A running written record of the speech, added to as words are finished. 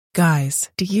Guys,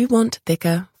 do you want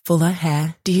thicker, fuller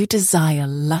hair? Do you desire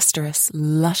lustrous,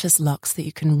 luscious locks that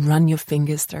you can run your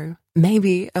fingers through?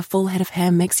 Maybe a full head of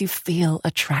hair makes you feel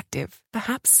attractive.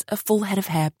 Perhaps a full head of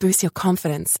hair boosts your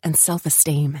confidence and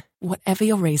self-esteem. Whatever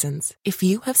your reasons, if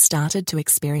you have started to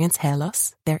experience hair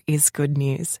loss, there is good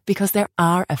news because there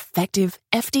are effective,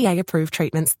 FDA-approved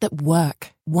treatments that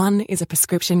work. One is a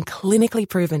prescription clinically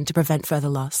proven to prevent further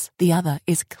loss. The other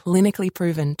is clinically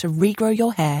proven to regrow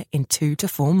your hair in 2 to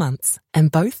 4 months. And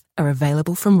both are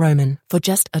available from Roman for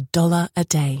just $1 a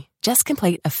day. Just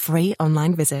complete a free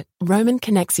online visit. Roman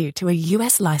connects you to a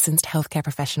US licensed healthcare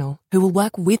professional who will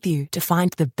work with you to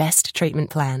find the best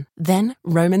treatment plan. Then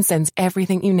Roman sends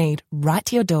everything you need right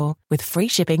to your door with free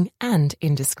shipping and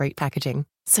in discreet packaging.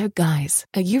 So guys,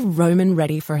 are you Roman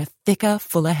ready for a thicker,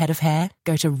 fuller head of hair?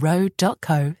 Go to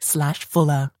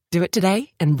ro.co/fuller. Do it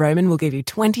today and Roman will give you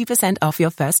 20% off your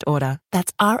first order.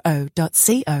 That's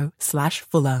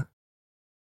ro.co/fuller.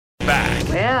 Back.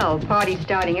 Well, party's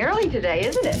starting early today,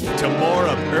 isn't it? To more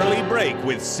of Early Break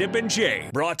with Sip and Jay,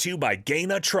 brought to you by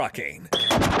Gaina Trucking.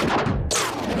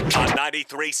 On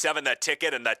 93.7 The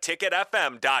Ticket and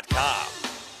theticketfm.com.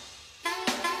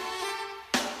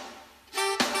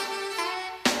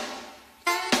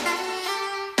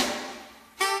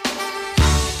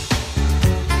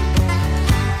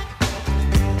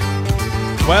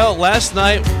 Well, last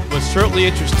night was certainly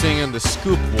interesting in the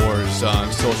Scoop Wars on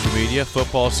social media.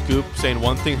 Football Scoop saying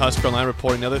one thing, Husker Online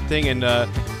reporting another thing, and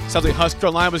sounds like Husker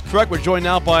Online was correct. We're joined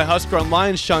now by Husker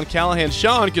Online, Sean Callahan.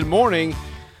 Sean, good morning.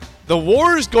 The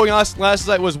wars going on last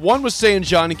night was one was saying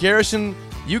John Garrison.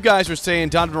 You guys were saying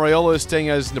Donovan Raiola is staying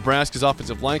as Nebraska's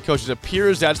offensive line coach. It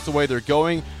appears that's the way they're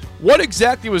going. What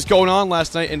exactly was going on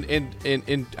last night,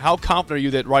 and how confident are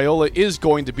you that Raiola is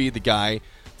going to be the guy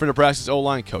for Nebraska's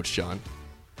O-line coach, Sean?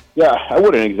 Yeah, I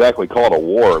wouldn't exactly call it a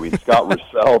war. I mean, Scott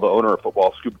Russell, the owner of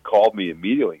Football Scoop, called me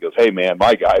immediately. He goes, "Hey, man,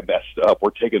 my guy messed up.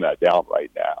 We're taking that down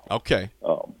right now." Okay.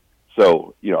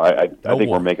 So, you know, I think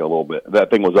we're making a little bit.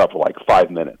 That thing was up for like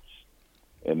 5 minutes,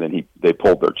 and then they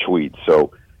pulled their tweet.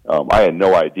 So I had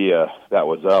no idea that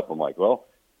was up. I'm like, well,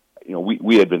 you know,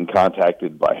 we had been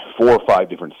contacted by 4 or 5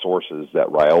 different sources that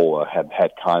Raiola had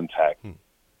contact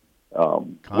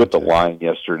with the line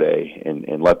yesterday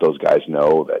and let those guys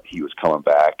know that he was coming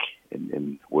back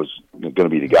and was going to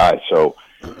be the guy. So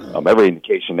every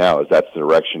indication now is that's the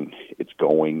direction it's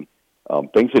going.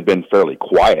 Things had been fairly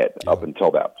quiet up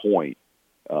until that point.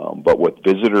 But with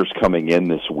visitors coming in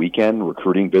this weekend,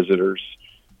 recruiting visitors,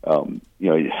 you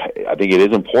know, I think it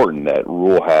is important that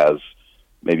Rule has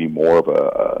maybe more of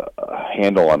a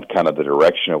handle on kind of the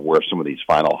direction of where some of these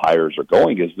final hires are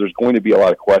going, is there's going to be a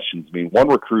lot of questions. I mean, one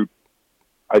recruit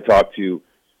I talked to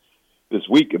this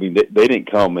week, I mean, they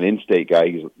didn't come, an in-state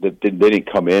guy, they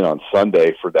didn't come in on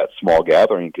Sunday for that small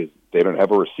gathering because they don't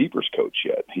have a receivers coach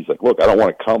yet. He's like, look, I don't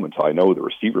want to come until I know who the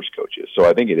receivers coach is. So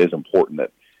I think it is important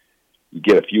that you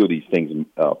get a few of these things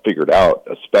figured out,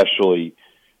 especially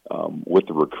with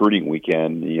the recruiting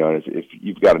weekend. You know, if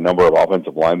you've got a number of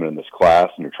offensive linemen in this class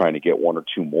and you're trying to get 1 or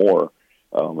 2 more,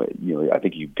 you know, I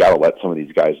think you've got to let some of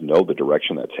these guys know the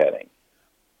direction that's heading.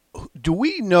 Do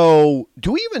we even know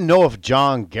if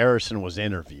John Garrison was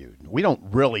interviewed? We don't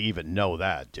really even know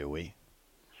that, do we?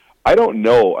 I don't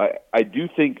know. I do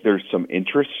think there's some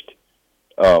interest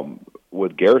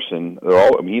with Garrison.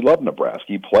 He loved Nebraska.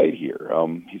 He played here.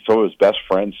 Some of his best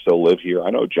friends still live here.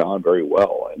 I know John very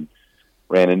well and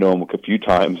ran into him a few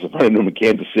times. I ran into him in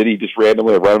Kansas City, just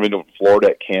randomly. I ran into him in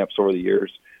Florida at camps over the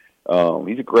years.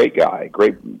 He's a great guy,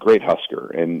 great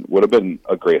Husker, and would have been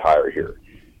a great hire here.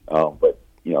 But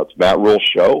you know, it's Matt Rule's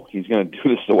show. He's going to do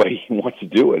this the way he wants to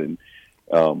do it. And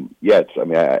I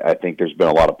think there's been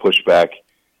a lot of pushback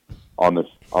on this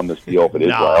deal if it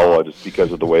is Raiola, just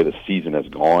because of the way the season has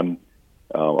gone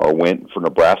or went for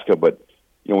Nebraska. But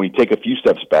you know, when you take a few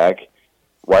steps back,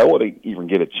 Raiola didn't even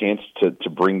get a chance to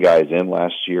bring guys in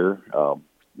last year.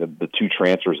 The 2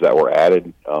 transfers that were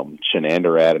added,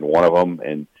 Shenander added one of them,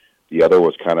 and the other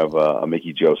was kind of a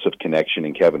Mickey Joseph connection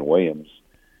in Kevin Williams.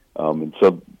 And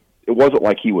so it wasn't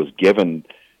like he was given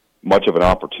much of an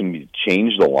opportunity to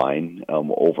change the line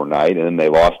overnight. And then they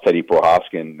lost Teddy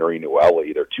Prohaska and Nuri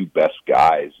Nouili, their 2 best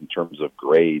guys in terms of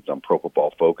grades on Pro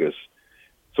Football Focus.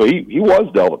 So he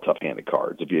was dealt a tough hand of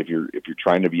cards if you're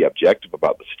trying to be objective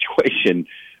about the situation.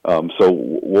 So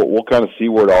we'll kind of see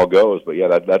where it all goes. But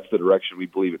yeah, that's the direction we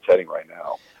believe it's heading right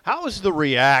now. How is the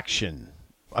reaction?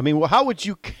 I mean, how would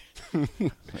you?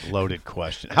 Loaded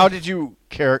question. How would you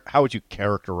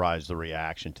characterize the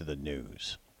reaction to the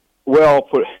news? Well, I'll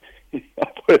put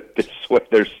it this way: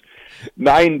 there's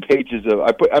 9 pages of.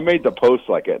 I made the post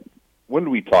like at when did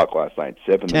we talk last night?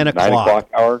 9 o'clock. o'clock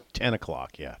hour? 10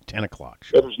 o'clock, yeah. 10 o'clock.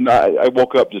 Sure. I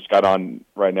woke up, just got on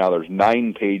right now. There's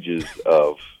 9 pages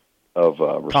of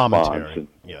response. Commentary, and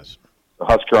yes. the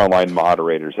Husker Online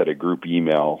moderators had a group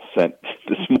email sent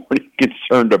this morning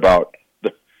concerned about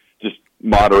just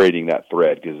moderating that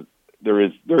thread, because there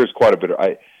is quite a bit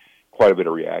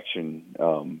of reaction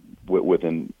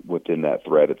within that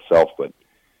thread itself. But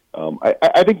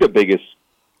I think the biggest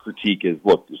critique is,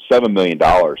 look, $7 million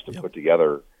to put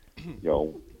together,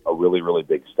 a really, really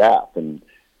big staff. And,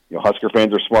 Husker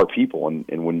fans are smart people.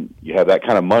 And when you have that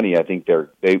kind of money, I think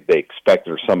they expect,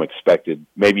 or some expected,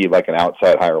 maybe like an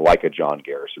outside hire, like a John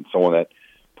Garrison, someone that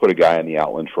put a guy in the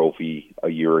Outland Trophy a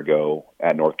year ago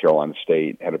at North Carolina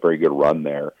State, had a very good run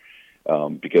there,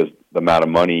 because the amount of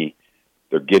money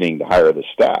they're getting to hire the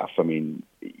staff. I mean,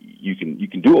 you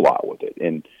can do a lot with it.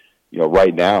 And,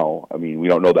 right now, I mean, we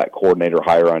don't know that coordinator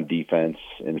hire on defense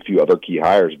and a few other key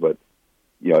hires, but,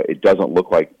 it doesn't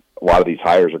look like a lot of these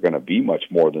hires are going to be much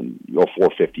more than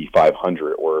 450,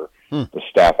 500, or the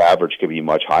staff average could be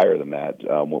much higher than that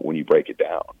when you break it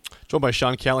down. Joined by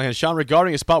Sean Callahan. Sean,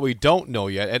 regarding a spot we don't know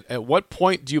yet, at what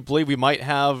point do you believe we might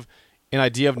have an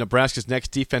idea of Nebraska's next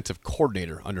defensive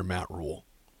coordinator under Matt Rhule?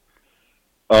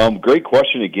 Great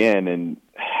question again, and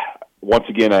once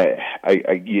again,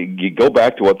 you go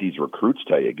back to what these recruits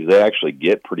tell you, because they actually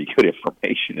get pretty good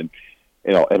information,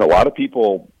 and a lot of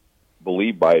people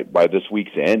believe by this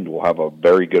week's end we'll have a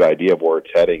very good idea of where it's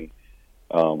heading,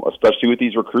 especially with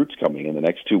these recruits coming in the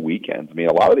next 2 weekends. I mean,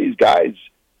 a lot of these guys,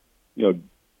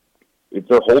 if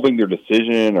they're holding their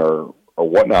decision or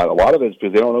whatnot, a lot of it is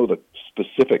because they don't know the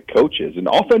specific coaches. And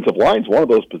offensive line is one of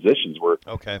those positions where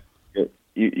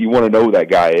you want to know who that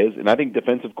guy is. And I think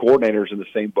defensive coordinators in the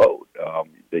same boat,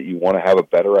 that you want to have a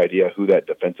better idea who that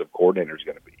defensive coordinator is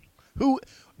going to be.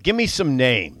 Give me some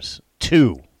names.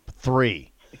 2, 3.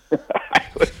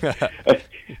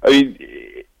 I mean,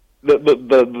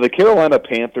 the Carolina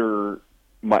Panther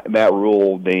Matt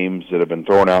Rhule names that have been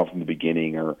thrown out from the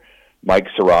beginning are Mike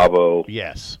Saravo,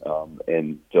 yes,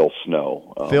 and Phil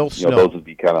Snow. Snow. Those would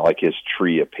be kind of like his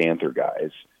tree of Panther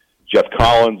guys. Jeff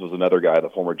Collins was another guy, the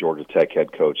former Georgia Tech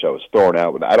head coach, that was thrown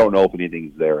out, but I don't know if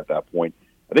anything's there at that point.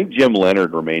 I think Jim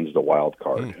Leonard remains the wild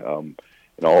card in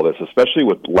all this, especially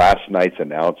with last night's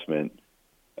announcement.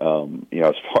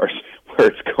 As far as where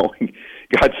it's going,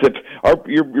 God said,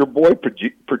 your boy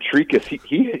Petrikis,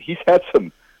 he's had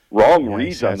some wrong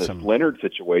reads on this Leonard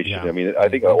situation. Yeah. I mean, I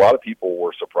think a lot of people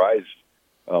were surprised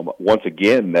once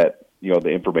again that the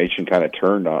information kind of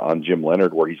turned on Jim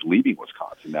Leonard, where he's leaving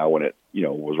Wisconsin now, when it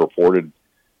was reported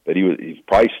that he's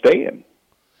probably staying.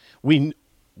 We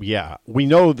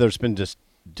know there's been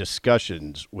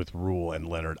discussions with Rhule and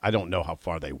Leonard. I don't know how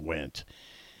far they went.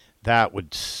 That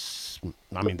would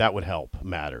help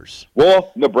matters.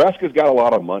 Well, Nebraska's got a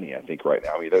lot of money, I think, right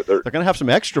now. I mean, they're going to have some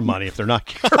extra money if they're not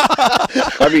careful.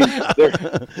 I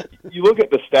mean, you look at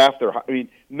the staff there. I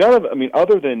mean,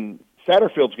 other than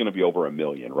Satterfield's going to be over $1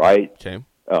 million, right? Okay.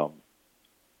 A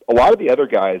lot of the other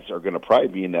guys are going to probably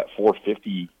be in that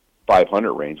 450,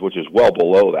 500 range, which is well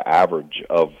below the average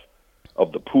of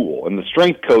the pool. And the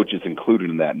strength coach is included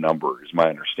in that number, is my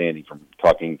understanding from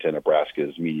talking to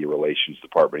Nebraska's media relations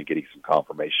department and getting some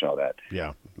confirmation on that.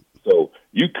 Yeah. So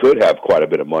you could have quite a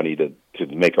bit of money to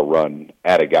make a run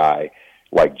at a guy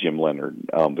like Jim Leonard.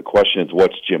 The question is,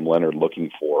 what's Jim Leonard looking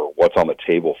for? What's on the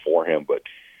table for him? But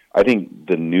I think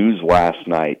the news last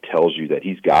night tells you that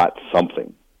he's got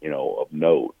something, of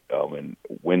note. And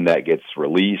when that gets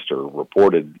released or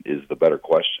reported is the better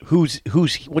question. Who's?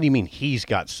 What do you mean he's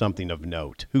got something of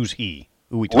note? Who's he?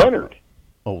 Who we talking Leonard. about?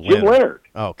 Oh, Jim Leonard.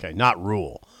 Okay, not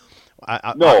Rhule.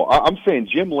 I'm saying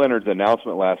Jim Leonard's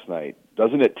announcement last night.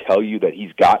 Doesn't it tell you that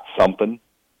he's got something?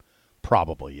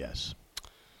 Probably, yes.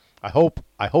 I hope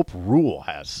Rhule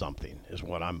has something, is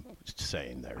what I'm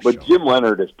saying there. But Sean. Jim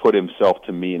Leonard has put himself,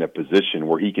 to me, in a position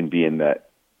where he can be in that,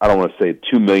 I don't want to say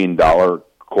 $2 million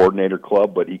coordinator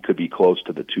club, but he could be close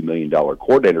to the $2 million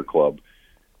coordinator club.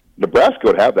 Nebraska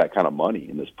would have that kind of money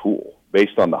in this pool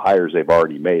based on the hires they've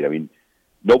already made. I mean,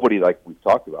 nobody, like we've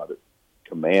talked about it,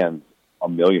 commands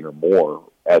 $1 million or more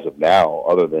as of now,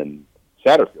 other than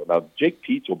Satterfield. Now, Jake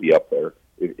Peets will be up there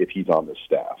if he's on this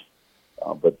staff,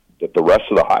 but the rest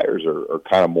of the hires are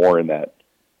kind of more in that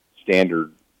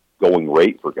standard going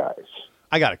rate for guys.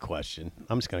 I got a question.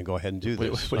 I'm just going to go ahead and do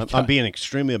this. I'm being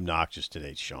extremely obnoxious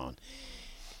today, Sean.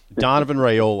 Donovan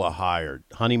Raiola hired.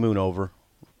 Honeymoon over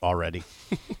already?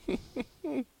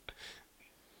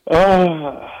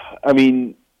 I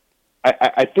mean,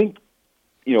 I think,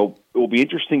 it will be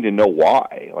interesting to know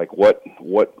why, like what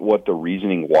the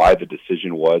reasoning, why the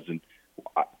decision was. And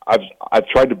I've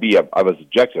tried to be. I was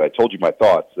objective. I told you my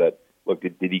thoughts. That look,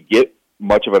 did he get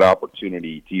much of an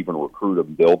opportunity to even recruit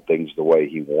and build things the way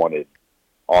he wanted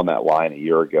on that line a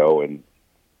year ago? And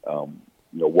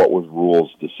what was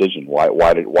Rhule's decision? Why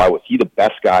was he the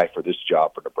best guy for this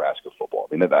job for Nebraska football?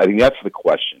 I mean, I think that's the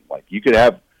question. Like you can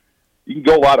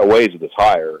go a lot of ways with this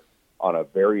hire on a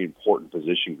very important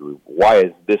position group. Why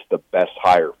is this the best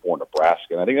hire for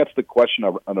Nebraska? And I think that's the question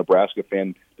a Nebraska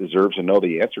fan deserves to know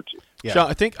the answer to. Yeah.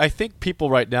 Sean, I think people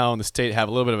right now in the state have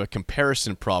a little bit of a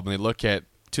comparison problem. They look at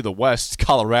to the west,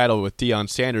 Colorado with Deion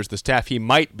Sanders, the staff he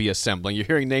might be assembling. You're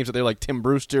hearing names out there like Tim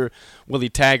Brewster, Willie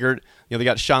Taggart. They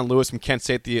got Sean Lewis from Kent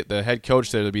State, the head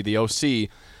coach there to be the OC.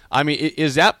 I mean,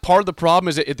 is that part of the problem?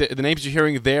 Is it the names you're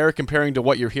hearing there comparing to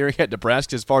what you're hearing at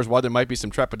Nebraska as far as why there might be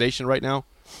some trepidation right now?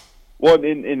 Well,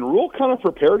 and Rhule kind of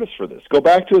prepared us for this. Go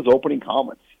back to his opening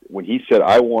comments when he said,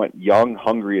 I want young,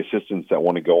 hungry assistants that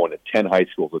want to go into 10 high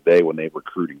schools a day when they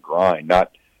recruit and grind,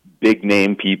 not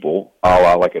big-name people, a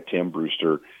la like a Tim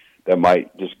Brewster, that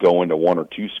might just go into one or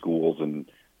two schools and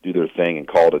do their thing and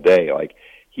call it a day. Like,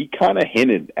 he kind of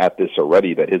hinted at this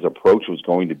already, that his approach was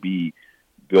going to be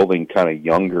building kind of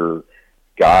younger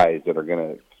guys that are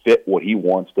going to fit what he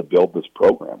wants to build this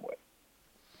program with.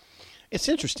 It's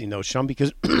interesting, though, Sean,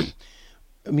 because,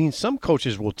 I mean, some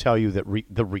coaches will tell you that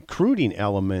the recruiting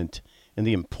element and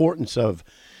the importance of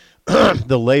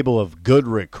the label of good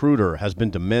recruiter has been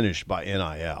diminished by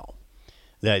NIL.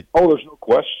 There's no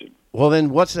question. Well, then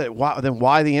what's that?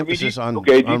 Why the emphasis on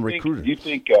recruiting? Do you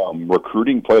think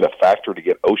recruiting played a factor to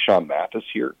get O'Shawn Mathis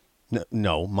here?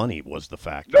 No, money was the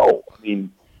factor. No, I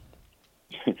mean,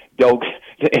 the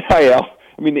NIL.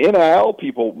 I mean, the NIL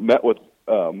people met with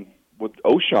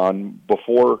O'Shawn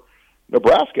before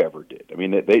Nebraska ever did. I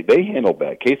mean, they handled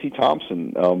that. Casey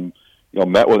Thompson,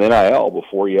 met with NIL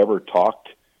before he ever talked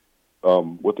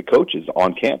with the coaches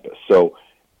on campus. So,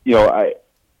 you're right,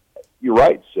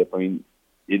 Sip. I mean,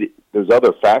 there's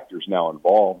other factors now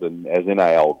involved, and as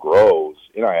NIL grows,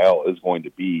 NIL is going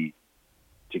to be,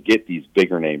 to get these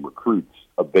bigger name recruits,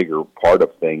 a bigger part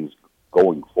of things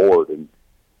going forward. And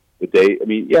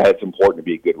it's important to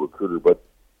be a good recruiter, but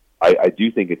I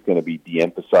do think it's going to be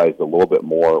de-emphasized a little bit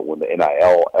more when the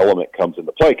NIL element comes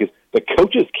into play, because the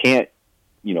coaches can't,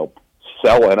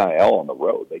 sell NIL on the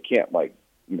road. They can't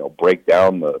break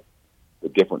down the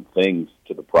different things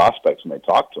to the prospects when they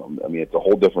talk to them. I mean, it's a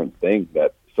whole different thing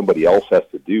that somebody else has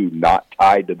to do, not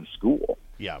tied to the school.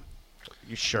 Yeah,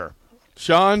 you sure.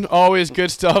 Sean, always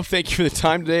good stuff. Thank you for the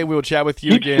time today. We will chat with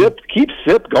you again. Keep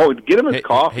Sip going. Get him his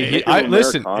coffee.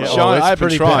 Listen, Sean, I've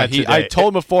been trying. I told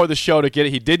him before the show to get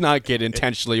it. He did not get it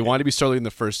intentionally. He wanted to be surly in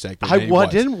the first segment. I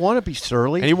didn't want to be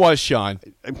surly. And he was, Sean.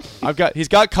 He's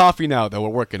got coffee now, though. We're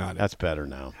working on it. That's better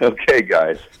now. Okay,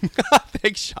 guys.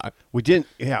 Thanks, Sean. We didn't.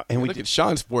 Yeah, and look at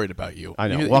Sean's worried about you. I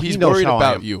know. He's worried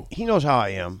about you. He knows how I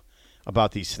am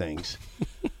about these things.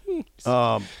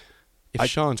 If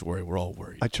Sean's worried, we're all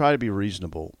worried. I try to be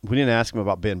reasonable. We didn't ask him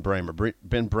about Ben Bramer.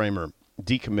 Ben Bramer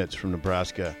decommits from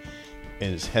Nebraska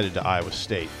and is headed to Iowa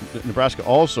State. Nebraska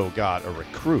also got a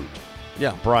recruit.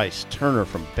 Yeah. Bryce Turner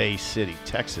from Bay City,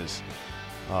 Texas.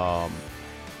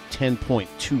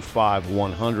 10.25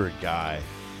 100 guy.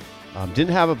 Didn't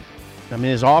have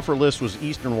his offer list was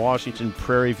Eastern Washington,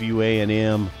 Prairie View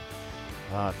A&M,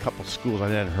 a couple schools I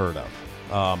hadn't heard of.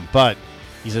 But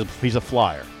he's a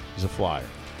flyer. He's a flyer.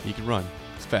 He can run.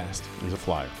 He's fast. He's a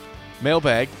flyer.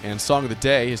 Mailbag and Song of the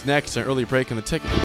Day is next. An early break in the ticket.